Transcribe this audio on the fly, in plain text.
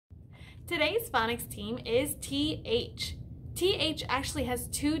Today's phonics team is TH. TH actually has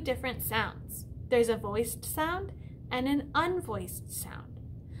two different sounds. There's a voiced sound and an unvoiced sound.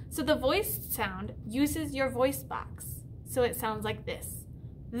 So the voiced sound uses your voice box. So it sounds like this.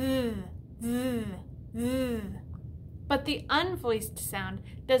 But the unvoiced sound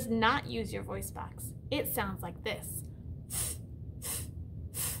does not use your voice box. It sounds like this.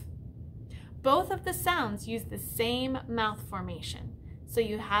 Both of the sounds use the same mouth formation. So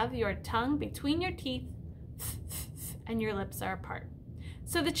you have your tongue between your teeth and your lips are apart.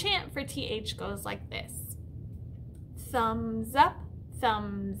 So the chant for TH goes like this. Thumbs up,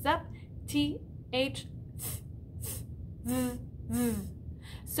 TH.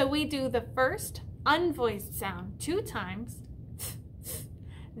 So we do the first unvoiced sound 2 times,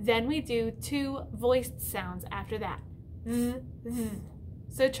 then we do 2 voiced sounds after that.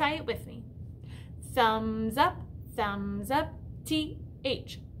 So try it with me. Thumbs up,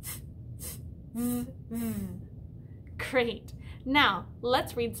 TH. Great. Now,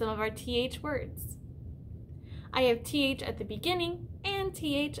 let's read some of our TH words. I have TH at the beginning and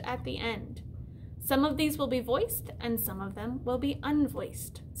TH at the end. Some of these will be voiced and some of them will be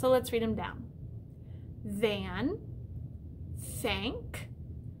unvoiced. So let's read them down. Than, thank,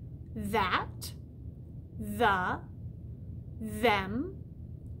 that, the, them,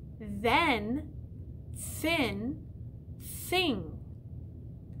 then, thin, thing.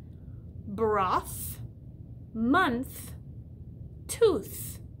 Broth, month,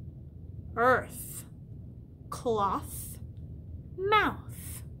 tooth, earth, cloth,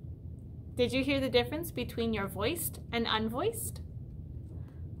 mouth. Did you hear the difference between your voiced and unvoiced?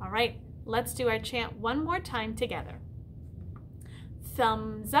 All right, let's do our chant one more time together.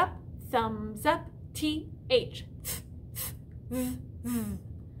 Thumbs up, TH.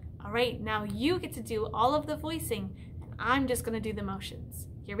 All right, now you get to do all of the voicing, and I'm just gonna do the motions.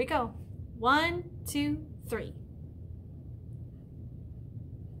 Here we go. 1, 2, 3.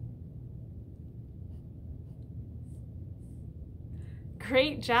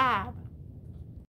 Great job.